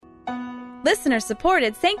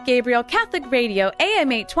Listener-supported St. Gabriel Catholic Radio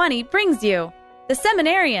AM 820 brings you The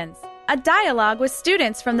Seminarians, a dialogue with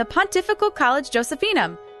students from the Pontifical College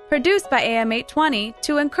Josephinum, produced by AM 820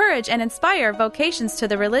 to encourage and inspire vocations to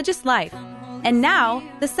the religious life. And now,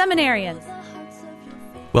 The Seminarians.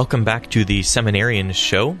 Welcome back to The Seminarians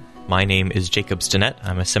Show. My name is Jacob Stinnett.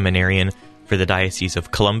 I'm a seminarian for the Diocese of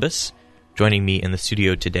Columbus. Joining me in the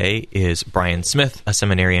studio today is Brian Smith, a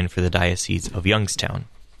seminarian for the Diocese of Youngstown.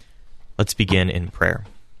 Let's begin in prayer.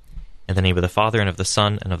 In the name of the Father, and of the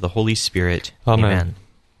Son, and of the Holy Spirit. Amen.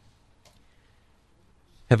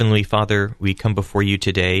 Heavenly Father, we come before you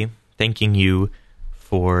today, thanking you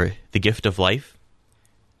for the gift of life,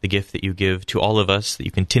 the gift that you give to all of us, that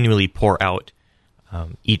you continually pour out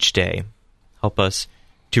each day. Help us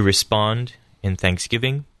to respond in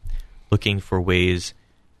thanksgiving, looking for ways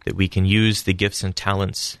that we can use the gifts and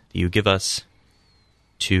talents that you give us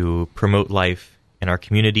to promote life in our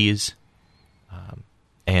communities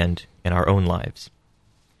and in our own lives.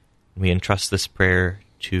 We entrust this prayer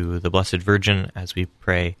to the Blessed Virgin as we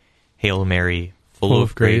pray, Hail Mary, full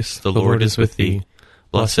of grace, the Lord is with thee.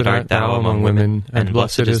 Blessed art thou among women, and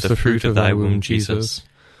blessed is the fruit of thy womb, Jesus.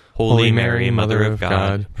 Holy Mary, Mother of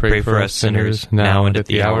God, pray for us sinners, now and at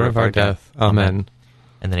the hour of our death. Amen.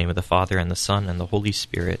 In the name of the Father, and the Son, and the Holy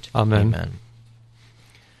Spirit. Amen. Amen.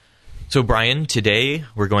 So, Brian, today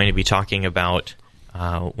we're going to be talking about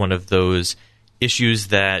one of those issues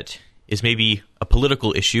that is maybe a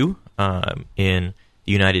political issue in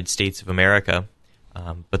the United States of America,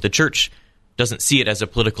 but the Church doesn't see it as a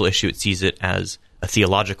political issue. It sees it as a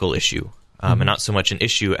theological issue, and not so much an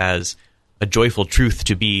issue as a joyful truth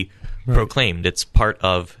to be proclaimed. It's part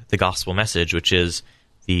of the gospel message, which is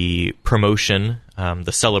the promotion,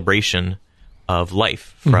 the celebration of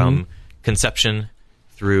life from conception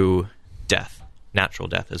through death, natural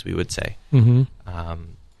death, as we would say.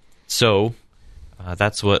 So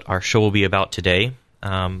that's what our show will be about today.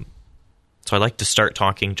 So I'd like to start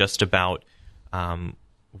talking just about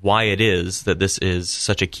why it is that this is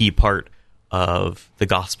such a key part of the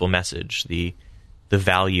gospel message, the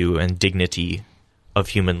value and dignity of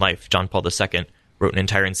human life. John Paul II wrote an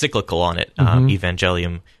entire encyclical on it,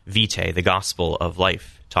 Evangelium Vitae, the gospel of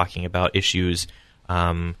life, talking about issues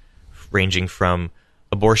ranging from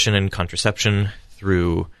abortion and contraception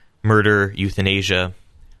through murder, euthanasia,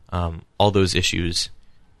 all those issues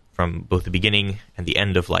from both the beginning and the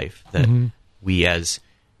end of life that we as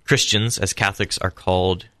Christians, as Catholics, are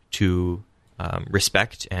called to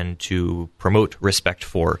respect and to promote respect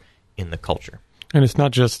for in the culture. And it's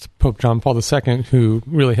not just Pope John Paul II who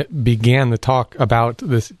really began the talk about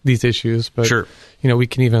these issues, but we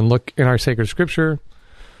can even look in our sacred scripture.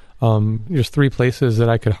 There's three places that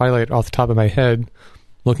I could highlight off the top of my head.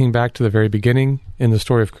 Looking back to the very beginning in the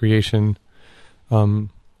story of creation,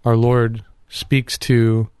 our Lord speaks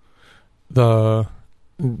to the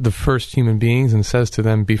first human beings and says to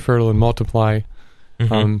them, "Be fertile and multiply."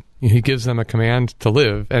 He gives them a command to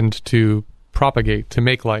live and to propagate, to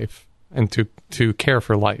make life, and to care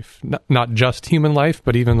for life, not just human life,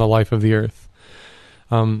 but even the life of the earth.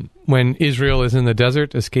 When Israel is in the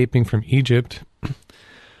desert, escaping from Egypt,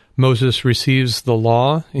 Moses receives the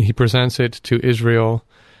law, and he presents it to Israel,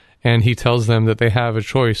 and he tells them that they have a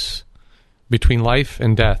choice between life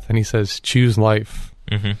and death, and he says, choose life.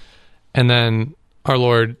 And then our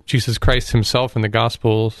Lord Jesus Christ himself in the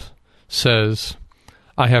Gospels says,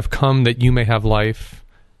 I have come that you may have life,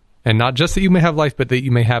 and not just that you may have life, but that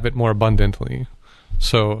you may have it more abundantly.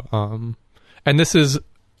 So, and this is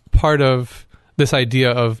part of this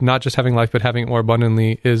idea of not just having life, but having it more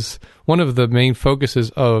abundantly is one of the main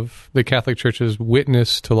focuses of the Catholic Church's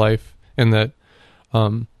witness to life, in that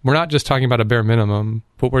we're not just talking about a bare minimum,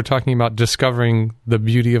 but we're talking about discovering the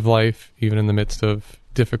beauty of life, even in the midst of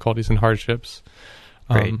difficulties and hardships.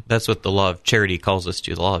 Right. That's what the law of charity calls us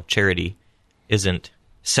to. The law of charity isn't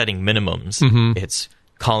setting minimums. It's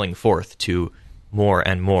calling forth to more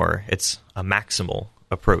and more. It's a maximal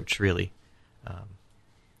approach, really.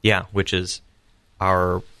 Which is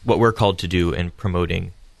what we're called to do in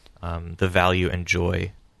promoting the value and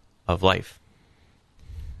joy of life.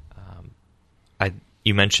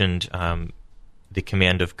 You mentioned the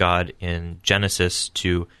command of God in Genesis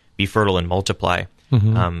to be fertile and multiply.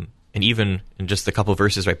 And even in just a couple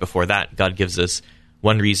verses right before that, God gives us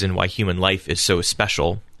one reason why human life is so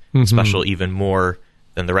special, special even more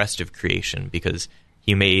than the rest of creation, because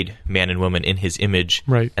he made man and woman in his image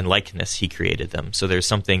and likeness. He created them. So there's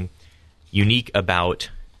something unique about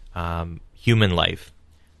human life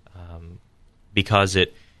because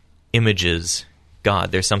it images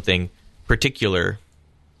God. There's something particular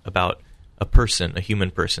about a person, a human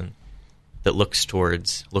person, that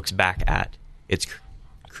looks back at its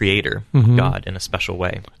creator, God, in a special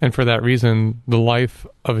way. And for that reason, the life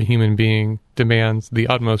of a human being demands the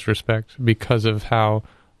utmost respect because of how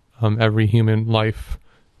every human life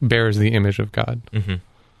bears the image of God.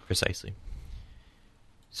 Precisely.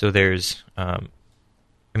 So there's,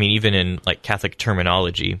 even in like Catholic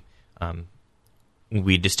terminology,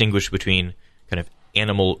 we distinguish between kind of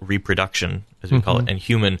animal reproduction, as we call it, and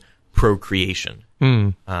human procreation,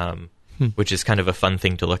 which is kind of a fun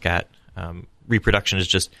thing to look at. Reproduction is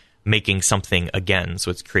just making something again, so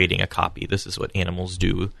it's creating a copy. This is what animals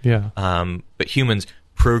do. Yeah. But humans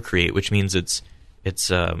procreate, which means it's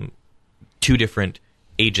two different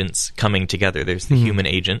agents coming together. There's the human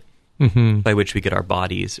agent, by which we get our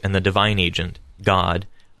bodies, and the divine agent, God,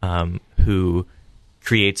 who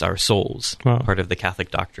creates our souls. Wow. Part of the Catholic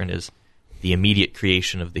doctrine is the immediate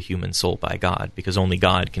creation of the human soul by God, because only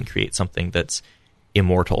God can create something that's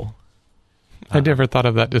immortal. I'd never thought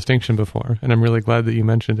of that distinction before, and I'm really glad that you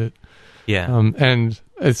mentioned it. Yeah. And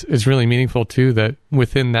it's really meaningful, too, that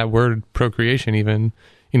within that word procreation even,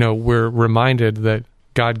 we're reminded that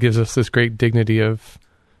God gives us this great dignity of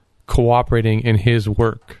cooperating in his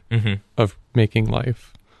work of making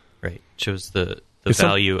life. Right. Shows the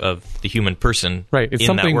value of the human person it's in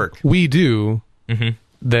something that work. We do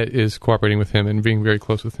that is cooperating with him and being very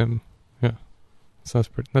close with him. Yeah. So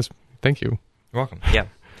that's thank you. You're welcome. Yeah.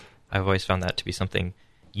 I've always found that to be something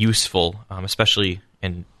useful, especially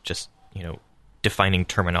in just, defining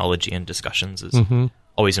terminology in discussions is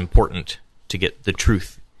always important to get the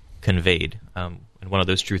truth conveyed. And one of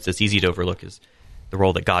those truths that's easy to overlook is the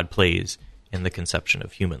role that God plays in the conception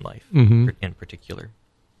of human life in particular.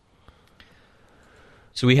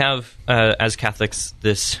 So we have, as Catholics,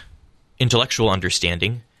 this intellectual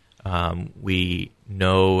understanding. We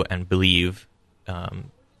know and believe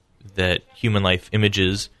that human life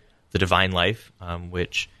images the divine life,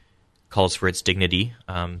 which calls for its dignity,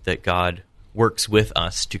 that God works with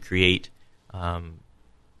us to create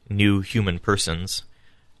new human persons.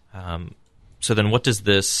 So then what does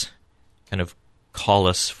this kind of call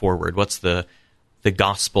us forward? What's the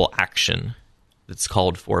gospel action that's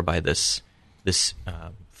called for by this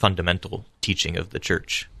fundamental teaching of the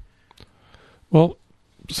Church? Well,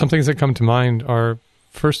 some things that come to mind are,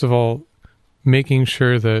 first of all, making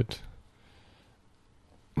sure that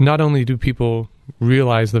not only do people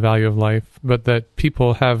realize the value of life, but that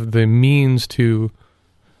people have the means to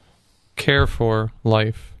care for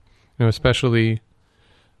life, especially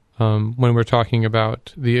when we're talking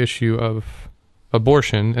about the issue of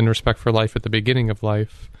abortion and respect for life at the beginning of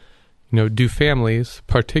life. Do families,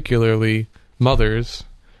 particularly mothers,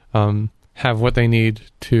 have what they need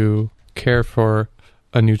to care for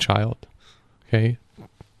a new child, okay?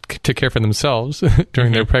 To care for themselves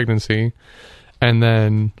during their pregnancy, and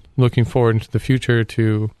then looking forward into the future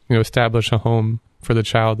to establish a home for the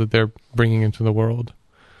child that they're bringing into the world.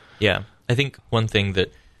 Yeah, I think one thing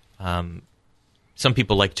that some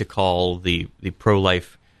people like to call the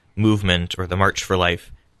pro-life movement or the March for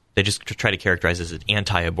Life, they just try to characterize as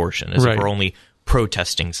anti-abortion, as if we're only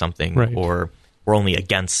protesting something or we're only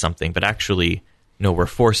against something. But actually, no, we're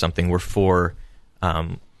for something. We're for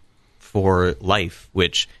life,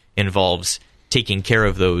 which involves taking care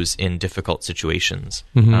of those in difficult situations,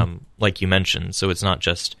 like you mentioned. So it's not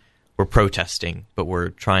just we're protesting, but we're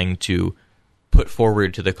trying to put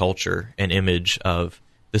forward to the culture an image of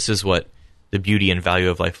this is what the beauty and value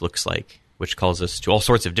of life looks like, which calls us to all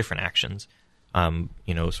sorts of different actions.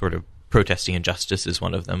 Sort of protesting injustice is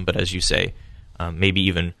one of them. But as you say, maybe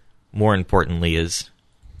even more importantly is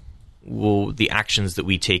the actions that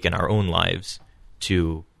we take in our own lives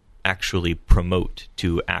to actually promote,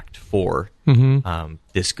 to act for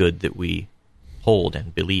this good that we hold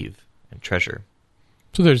and believe and treasure.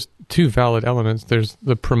 So there's two valid elements. There's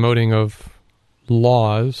the promoting of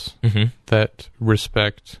laws that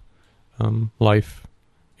respect life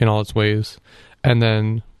in all its ways, and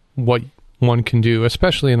then what one can do,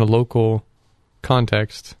 especially in a local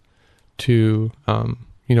context, to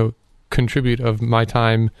contribute of my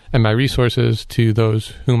time and my resources to those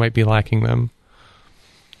who might be lacking them.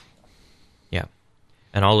 Yeah,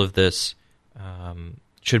 and all of this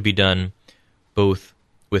should be done both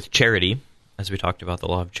with charity, as we talked about the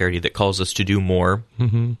law of charity that calls us to do more,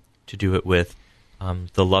 to do it with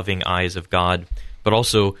the loving eyes of God, but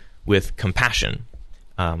also with compassion,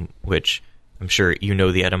 which I'm sure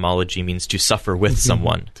the etymology means to suffer with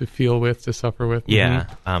someone. To feel with, to suffer with. Yeah,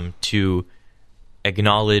 to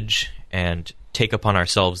acknowledge and take upon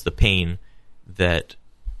ourselves the pain that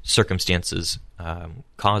circumstances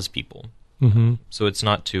cause people. So it's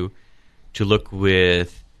not to look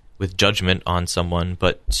with judgment on someone,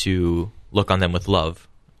 but to look on them with love,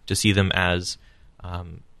 to see them as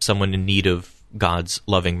someone in need of God's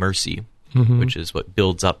loving mercy, which is what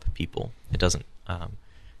builds up people. It doesn't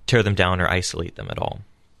tear them down or isolate them at all.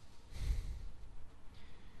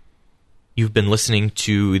 You've been listening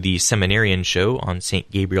to the Seminarian Show on St.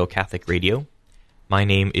 Gabriel Catholic Radio. My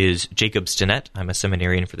name is Jacob Stinnett. I'm a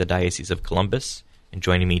seminarian for the Diocese of Columbus, and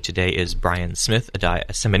joining me today is Brian Smith,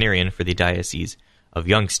 a seminarian for the Diocese of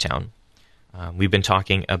Youngstown. We've been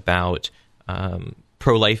talking about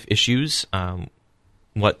pro-life issues,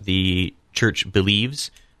 what the Church believes,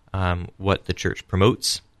 what the Church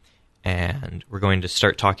promotes, and we're going to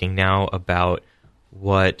start talking now about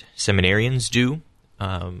what seminarians do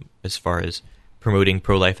as far as promoting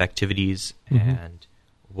pro-life activities and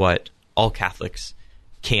what all Catholics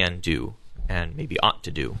can do and maybe ought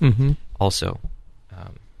to do also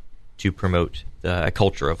to promote a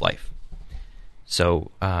culture of life.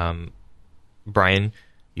 So, Brian,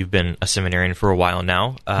 you've been a seminarian for a while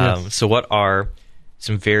now. Yes. So what are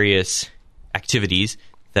some various activities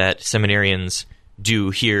that seminarians do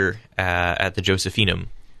here at the Josephinum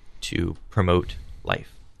to promote life?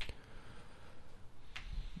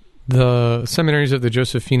 The seminaries of the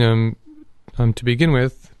Josephinum, to begin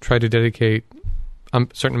with, try to dedicate a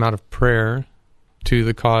certain amount of prayer to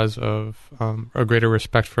the cause of a greater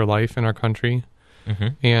respect for life in our country.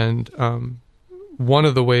 And one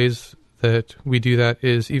of the ways that we do that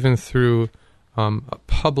is even through a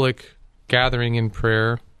public gathering in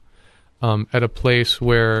prayer at a place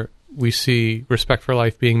where we see respect for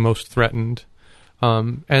life being most threatened.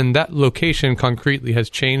 And that location concretely has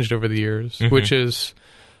changed over the years, which is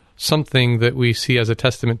something that we see as a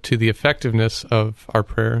testament to the effectiveness of our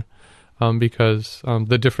prayer, because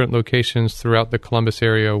the different locations throughout the Columbus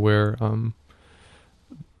area where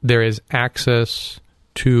there is access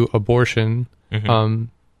to abortion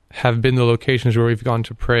have been the locations where we've gone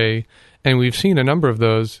to pray, and we've seen a number of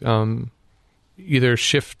those either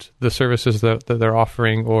shift the services that they're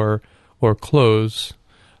offering or close,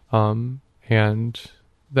 and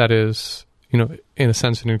that is, in a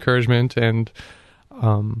sense, an encouragement and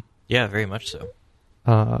yeah, very much so.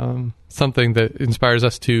 Something that inspires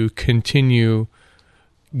us to continue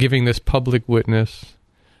giving this public witness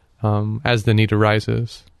as the need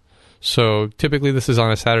arises. So typically this is on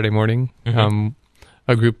a Saturday morning.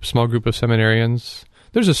 A small group of seminarians.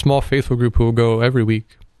 There's a small faithful group who will go every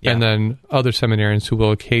week, and then other seminarians who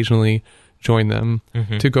will occasionally join them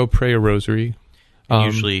to go pray a rosary.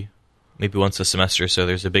 Usually, maybe once a semester, so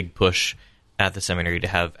there's a big push at the seminary to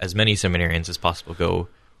have as many seminarians as possible go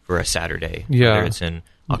for a Saturday, whether it's in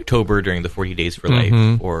October during the 40 Days for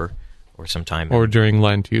Life or sometime. Or during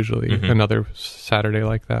Lent, usually, another Saturday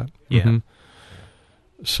like that.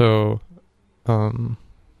 So,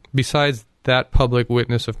 besides that public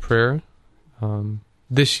witness of prayer,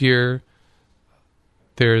 this year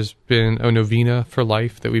there's been a novena for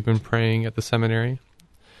life that we've been praying at the seminary,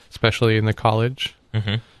 especially in the college.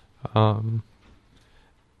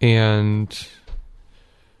 And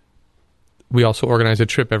we also organize a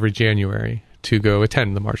trip every January to go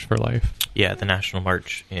attend the March for Life. Yeah, the National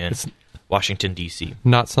March in Washington, D.C.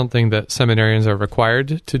 Not something that seminarians are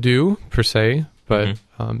required to do, per se, but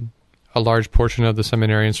a large portion of the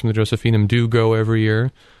seminarians from the Josephinum do go every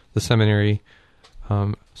year. The seminary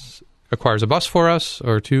acquires a bus for us,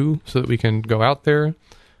 or two, so that we can go out there.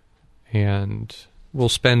 And we'll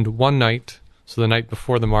spend one night, so the night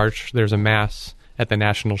before the March, there's a Mass at the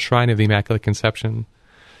National Shrine of the Immaculate Conception,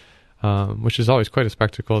 which is always quite a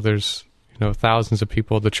spectacle. There's thousands of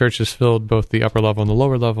people. The church is filled, both the upper level and the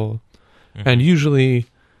lower level. And usually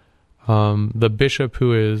the bishop,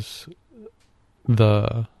 who is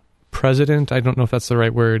the president, I don't know if that's the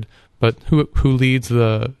right word, but who leads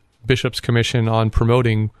the bishop's commission on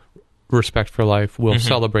promoting respect for life, will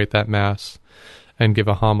celebrate that Mass and give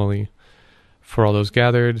a homily for all those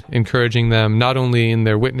gathered, encouraging them not only in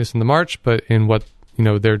their witness in the March, but in what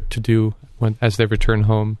they're to do as they return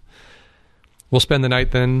home. We'll spend the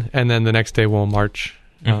night then, and then the next day we'll march,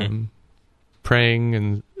 praying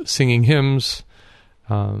and singing hymns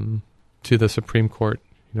to the Supreme Court,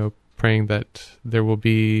 praying that there will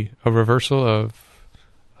be a reversal of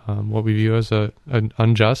what we view as an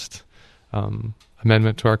unjust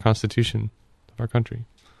amendment to our Constitution of our country.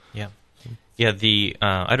 Yeah,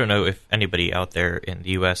 I don't know if anybody out there in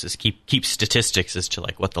the U.S. keeps statistics as to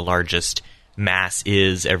what the largest Mass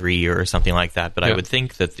is every year or something like that, but I would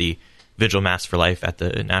think that the Vigil Mass for Life at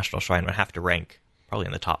the National Shrine would have to rank probably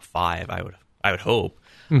in the top 5, I would hope.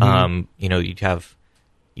 You'd have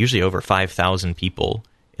usually over 5,000 people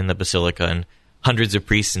in the Basilica and hundreds of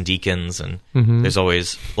priests and deacons, and there's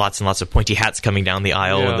always lots and lots of pointy hats coming down the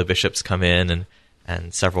aisle when the bishops come in, and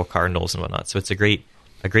and several cardinals and whatnot. So it's a great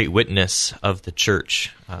witness of the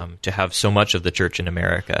church to have so much of the church in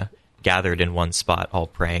America gathered in one spot, all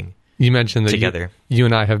praying. You mentioned that together. You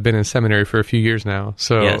and I have been in seminary for a few years now,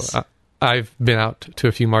 so yes. I've been out to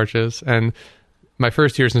a few marches, and my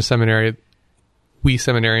first years in seminary, we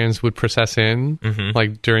seminarians would process in,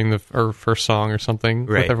 like during our first song or something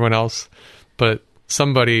with everyone else. But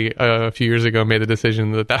somebody a few years ago made the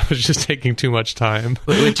decision that was just taking too much time.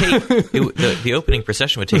 Well, it would take the opening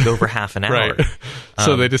procession would take over half an hour. Right.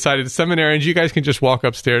 So they decided, seminarians, you guys can just walk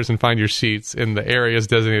upstairs and find your seats in the areas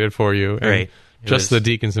designated for you. And right. Just the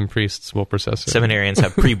deacons and priests will process it. Seminarians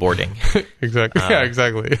have pre-boarding. Exactly. Yeah,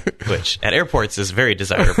 exactly. Which at airports is very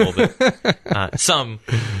desirable, but some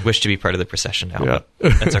wish to be part of the procession now. Yeah.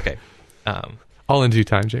 But that's okay. All in due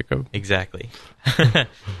time, Jacob. Exactly.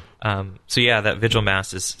 So yeah, that Vigil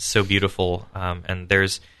Mass is so beautiful, and there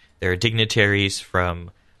are dignitaries from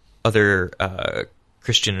other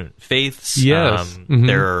Christian faiths. Yes.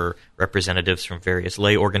 There are representatives from various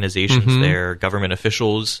lay organizations there, government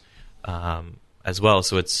officials as well.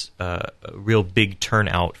 So it's a real big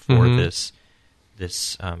turnout for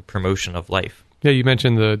this promotion of life. Yeah, you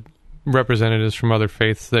mentioned the representatives from other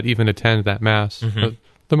faiths that even attend that Mass.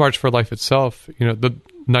 The March for Life itself, the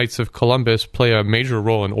Knights of Columbus play a major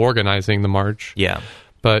role in organizing the march. Yeah.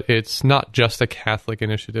 But it's not just a Catholic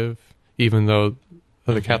initiative, even though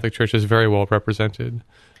the Catholic Church is very well represented.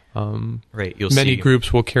 Right. Many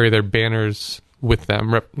groups will carry their banners with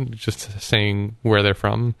them, just saying where they're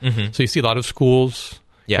from. So you see a lot of schools,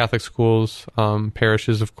 Catholic schools,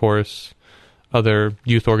 parishes, of course, other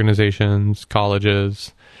youth organizations,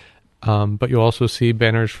 colleges. But you'll also see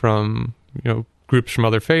banners from, groups from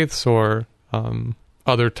other faiths or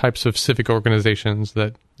other types of civic organizations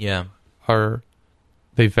that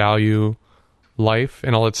they value life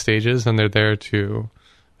in all its stages, and they're there to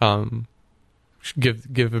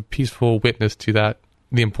give a peaceful witness to that,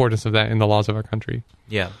 the importance of that in the laws of our country.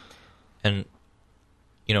 Yeah. And,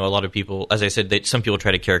 a lot of people, as I said, some people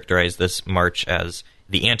try to characterize this march as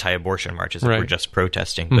the anti-abortion march, as if we're just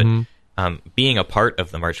protesting. But being a part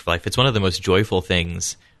of the March for Life, it's one of the most joyful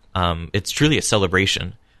things. It's truly a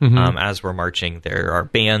celebration. As we're marching, there are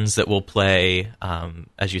bands that will play.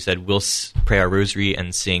 As you said, we'll pray our rosary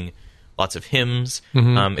and sing lots of hymns.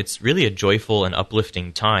 It's really a joyful and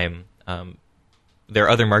uplifting time. There are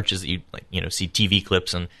other marches that you see TV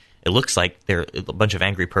clips, and it looks like they're a bunch of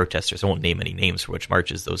angry protesters. I won't name any names for which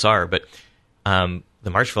marches those are, but the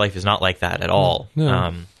March for Life is not like that at all.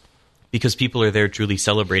 No. Because people are there truly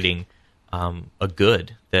celebrating a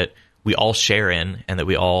good that we all share in, and that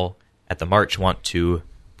we all at the march want to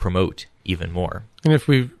promote even more. And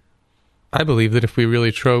I believe that if we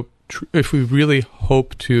really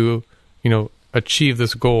hope to, achieve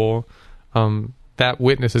this goal, that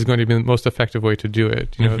witness is going to be the most effective way to do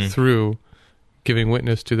it, through giving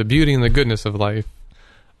witness to the beauty and the goodness of life,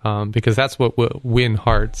 because that's what will win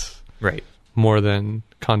hearts, right? More than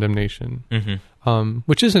condemnation.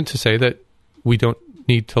 Which isn't to say that we don't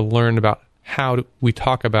need to learn about how we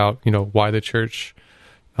talk about, why the church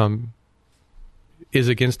is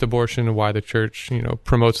against abortion and why the church,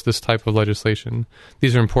 promotes this type of legislation.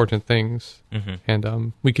 These are important things.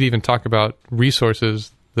 And we could even talk about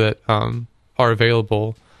resources that are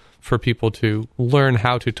available for people to learn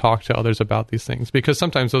how to talk to others about these things. Because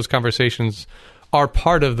sometimes those conversations are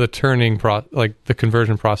part of the the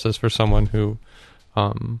conversion process for someone who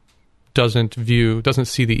doesn't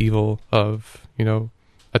see the evil of,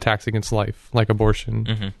 attacks against life, like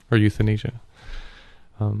abortion or euthanasia.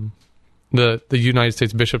 The United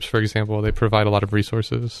States bishops, for example, they provide a lot of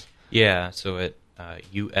resources. Yeah, so at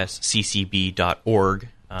usccb.org,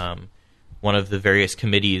 one of the various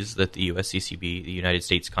committees that the USCCB, the United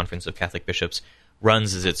States Conference of Catholic Bishops,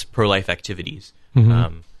 runs is its pro-life activities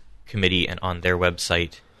committee, and on their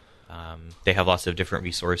website they have lots of different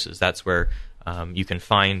resources. That's where you can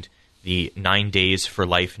find the 9 Days for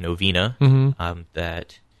Life novena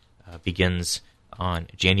that begins on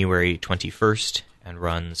January 21st and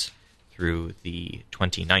runs through the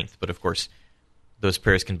 29th. But of course, those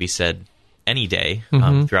prayers can be said any day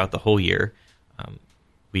throughout the whole year.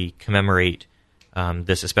 We commemorate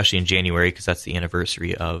this, especially in January, because that's the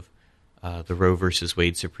anniversary of the Roe versus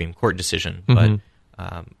Wade Supreme Court decision. But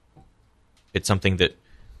it's something that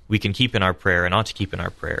we can keep in our prayer and ought to keep in our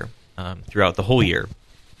prayer throughout the whole year,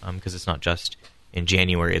 because it's not just in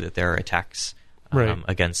January that there are attacks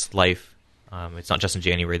against life. It's not just in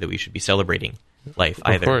January that we should be celebrating life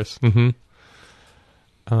either. Of course.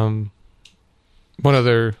 One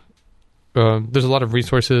other, there's a lot of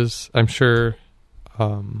resources. I'm sure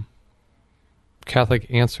Catholic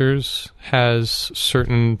Answers has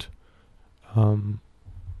certain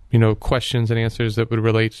questions and answers that would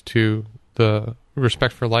relate to the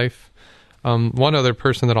respect for life. One other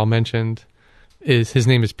person that I'll mention his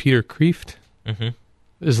name is Peter Kreeft. Mm-hmm.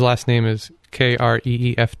 His last name is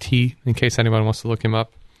Kreeft, in case anyone wants to look him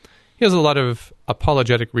up. He has a lot of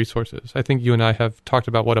apologetic resources. I think you and I have talked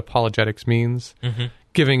about what apologetics means,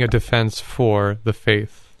 giving a defense for the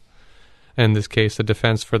faith. In this case, a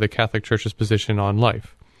defense for the Catholic Church's position on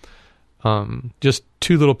life. Just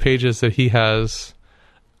 2 little pages that he has.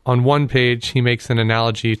 On one page, he makes an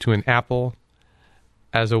analogy to an apple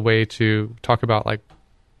as a way to talk about,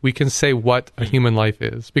 we can say what a human life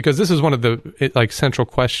is. Because this is one of the central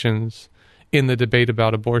questions in the debate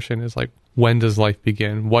about abortion is, when does life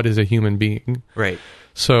begin? What is a human being? Right.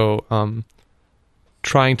 So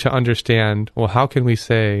trying to understand, how can we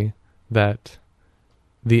say that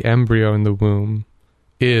the embryo in the womb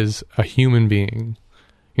is a human being?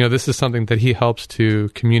 This is something that he helps to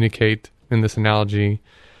communicate in this analogy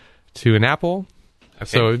to an apple. Okay.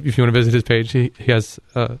 So if you want to visit his page, he has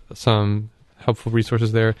some helpful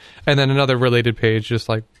resources there. And then another related page, just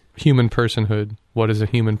like human personhood. What is a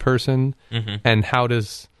human person? Mm-hmm. And how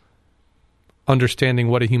does understanding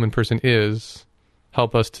what a human person is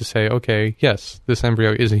help us to say, okay, yes, this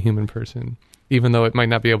embryo is a human person, even though it might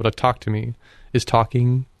not be able to talk to me. Is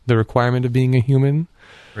talking the requirement of being a human?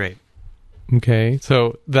 Right. Okay,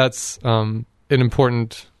 so that's an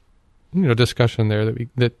important, discussion there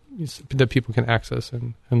that people can access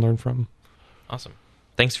and learn from. Awesome.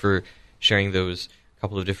 Thanks for sharing those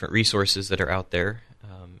couple of different resources that are out there,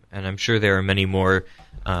 and I'm sure there are many more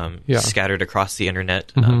scattered across the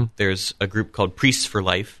internet. Mm-hmm. There's a group called Priests for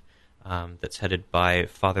Life that's headed by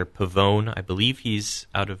Father Pavone. I believe he's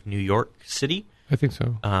out of New York City. I think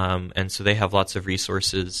so. And so they have lots of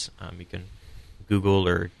resources. You can Google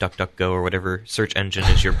or DuckDuckGo or whatever search engine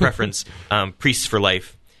is your preference, Priests for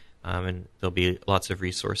Life, and there'll be lots of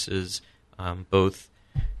resources, both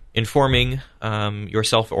informing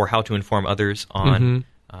yourself or how to inform others on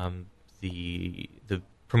the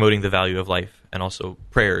promoting the value of life, and also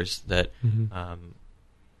prayers that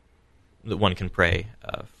that one can pray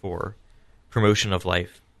for promotion of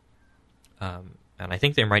life. And I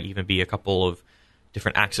think there might even be a couple of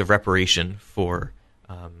different acts of reparation for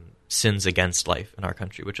sins against life in our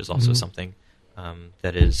country, which is also something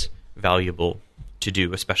that is valuable to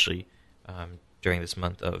do, especially during this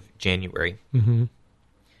month of January. Mm-hmm.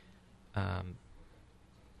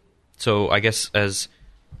 So I guess as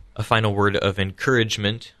a final word of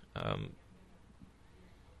encouragement,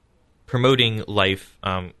 promoting life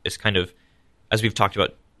is kind of, as we've talked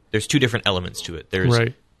about, there's 2 different elements to it.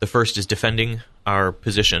 There's the first is defending our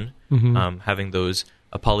position, having those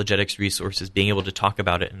apologetics resources, being able to talk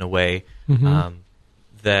about it in a way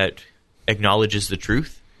that acknowledges the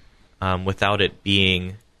truth without it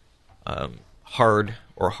being hard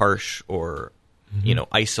or harsh or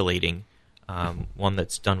isolating. One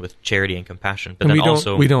that's done with charity and compassion. But and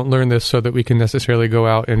then we don't learn this so that we can necessarily go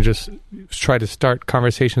out and just try to start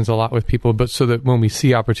conversations a lot with people, but so that when we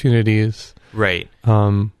see opportunities, right,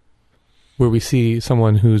 where we see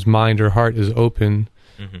someone whose mind or heart is open,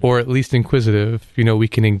 or at least inquisitive, we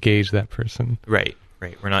can engage that person. Right.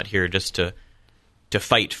 We're not here just to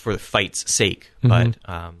fight for the fight's sake, but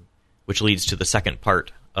which leads to the second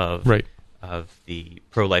part of the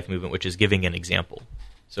pro-life movement, which is giving an example.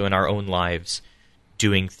 So in our own lives,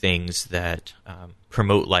 doing things that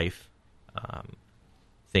promote life,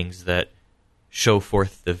 things that show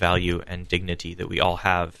forth the value and dignity that we all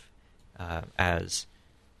have as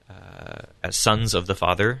sons of the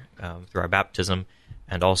Father through our baptism,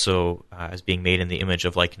 and also as being made in the image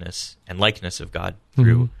of likeness of God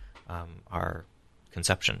through our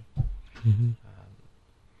conception.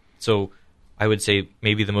 So I would say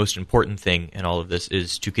maybe the most important thing in all of this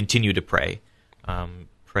is to continue to pray.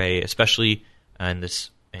 Pray, especially in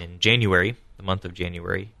January, the month of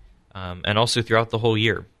January, and also throughout the whole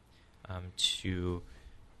year, to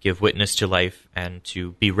give witness to life and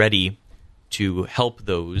to be ready to help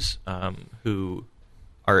those who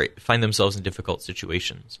find themselves in difficult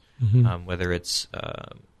situations, whether it's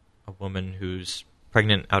a woman who's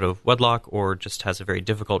pregnant out of wedlock or just has a very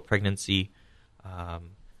difficult pregnancy,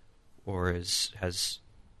 or has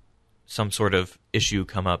some sort of issue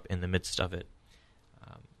come up in the midst of it.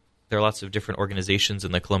 There are lots of different organizations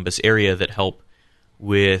in the Columbus area that help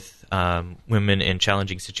with women in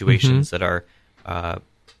challenging situations that are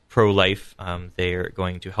pro-life. They are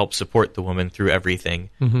going to help support the woman through everything,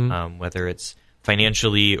 whether it's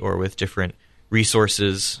financially or with different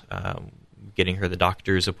resources, getting her the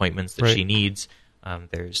doctor's appointments that she needs.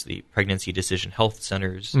 There's the Pregnancy Decision Health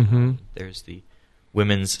Centers. There's the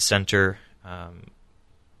Women's Center.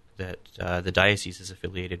 that the diocese is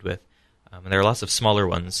affiliated with. And there are lots of smaller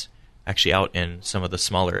ones actually out in some of the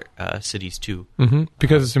smaller cities too. Mm-hmm.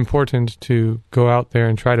 Because it's important to go out there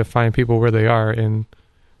and try to find people where they are and,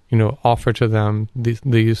 offer to them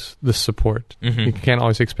this support. Mm-hmm. You can't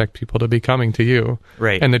always expect people to be coming to you.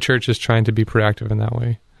 Right. And the church is trying to be proactive in that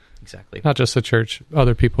way. Exactly. Not just the church,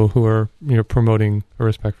 other people who are promoting a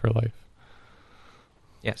respect for life.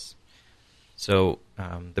 Yes. So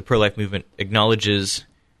the pro-life movement acknowledges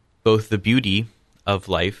both the beauty of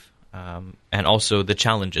life and also the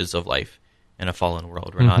challenges of life in a fallen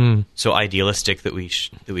world. We're not so idealistic that we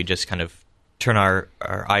just kind of turn our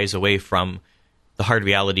eyes away from the hard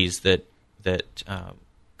realities that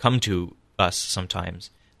come to us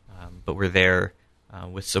sometimes, but we're there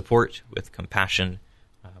with support, with compassion,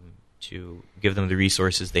 to give them the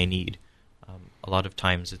resources they need. A lot of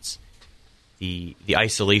times it's the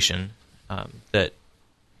isolation that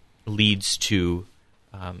leads to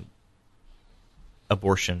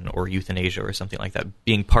abortion or euthanasia or something like that.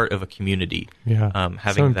 Being part of a community,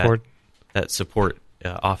 having that support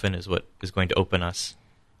often is what is going to open us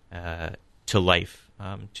to life,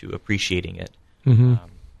 to appreciating it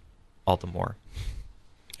all the more.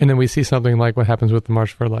 And then we see something like what happens with the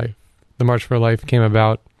March for Life. The March for Life came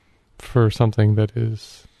about for something that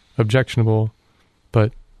is objectionable,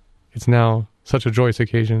 but it's now such a joyous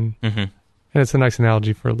occasion. Mm-hmm. And it's a nice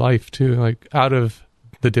analogy for life too. Like, out of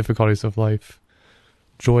the difficulties of life,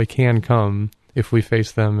 joy can come if we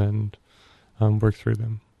face them and work through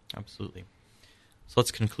them. Absolutely. So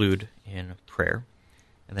let's conclude in prayer.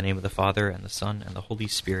 In the name of the Father, and the Son, and the Holy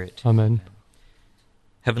Spirit. Amen.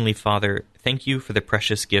 Heavenly Father, thank you for the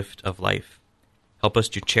precious gift of life. Help us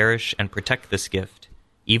to cherish and protect this gift,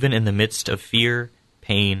 even in the midst of fear,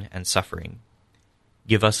 pain, and suffering.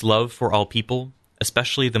 Give us love for all people,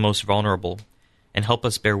 especially the most vulnerable, and help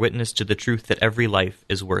us bear witness to the truth that every life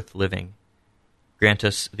is worth living. Grant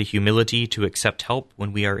us the humility to accept help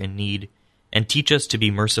when we are in need, and teach us to be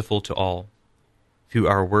merciful to all. Through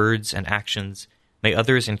our words and actions, may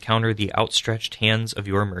others encounter the outstretched hands of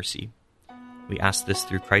your mercy. We ask this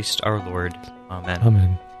through Christ our Lord. Amen.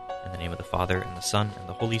 Amen. In the name of the Father, and the Son, and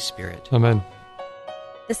the Holy Spirit. Amen.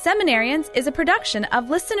 The Seminarians is a production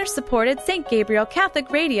of listener-supported St. Gabriel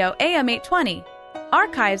Catholic Radio AM 820.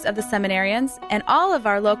 Archives of the Seminarians and all of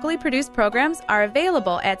our locally produced programs are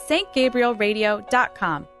available at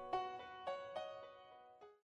stgabrielradio.com.